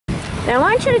Now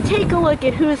I want you to take a look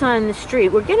at who's on the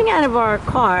street. We're getting out of our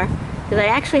car because I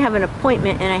actually have an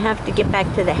appointment and I have to get back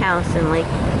to the house in like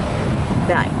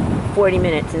about 40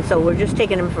 minutes. And so we're just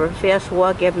taking them for a fast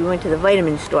walk after we went to the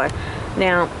vitamin store.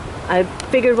 Now, I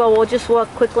figured, well, we'll just walk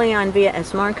quickly on Via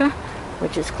Esmarca,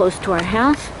 which is close to our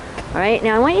house. All right,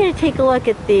 now I want you to take a look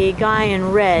at the guy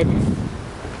in red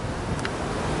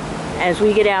as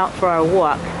we get out for our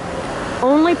walk.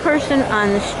 Only person on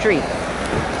the street.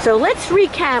 So let's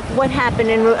recap what happened.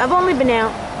 I've only been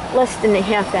out less than a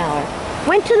half hour.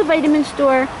 Went to the vitamin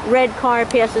store, red car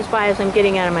passes by as I'm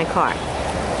getting out of my car.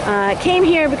 Came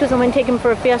here because I want to take him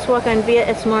for a fast walk on Via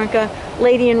Esmarca.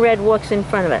 Lady in red walks in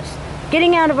front of us.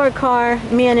 Getting out of our car,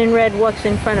 man in red walks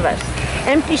in front of us.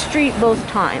 Empty street both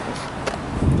times.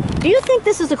 Do you think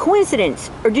this is a coincidence,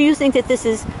 or do you think that this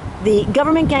is the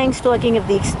government gang stalking of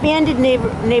the expanded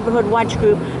neighborhood watch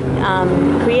group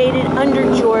created under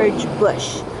George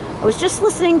Bush? I was just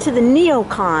listening to the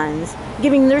neocons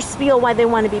giving their spiel why they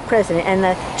want to be president, and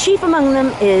the chief among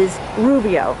them is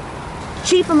Rubio.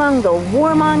 Chief among the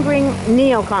warmongering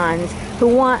neocons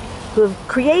who have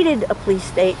created a police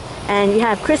state. And you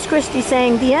have Chris Christie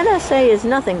saying the NSA is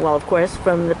nothing. Well, of course,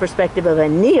 from the perspective of a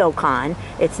neocon,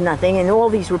 it's nothing. And all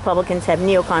these Republicans have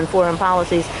neocon foreign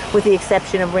policies with the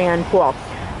exception of Rand Paul.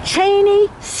 Cheney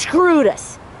screwed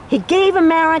us. He gave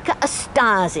America a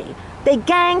Stasi. They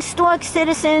gang stalk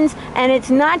citizens, and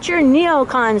it's not your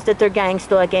neocons that they're gang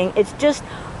stalking. It's just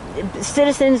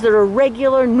citizens that are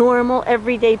regular, normal,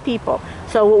 everyday people.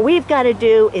 So what we've got to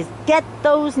do is get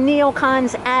those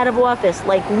neocons out of office,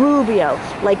 like Rubio,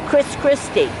 like Chris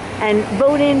Christie, and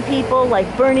vote in people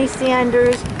like Bernie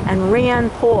Sanders and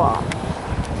Rand Paul.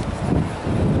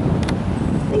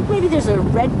 I think maybe there's a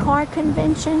red car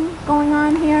convention going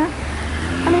on here.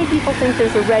 How many people think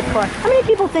there's a red car? How many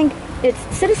people think it's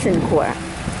Citizen Corps?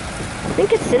 I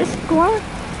think it's Citizen Corps?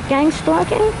 Gang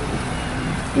stalking?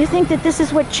 Do you think that this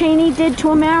is what Cheney did to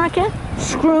America?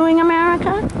 Screwing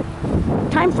America?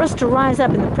 Time for us to rise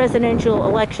up in the presidential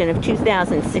election of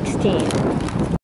 2016.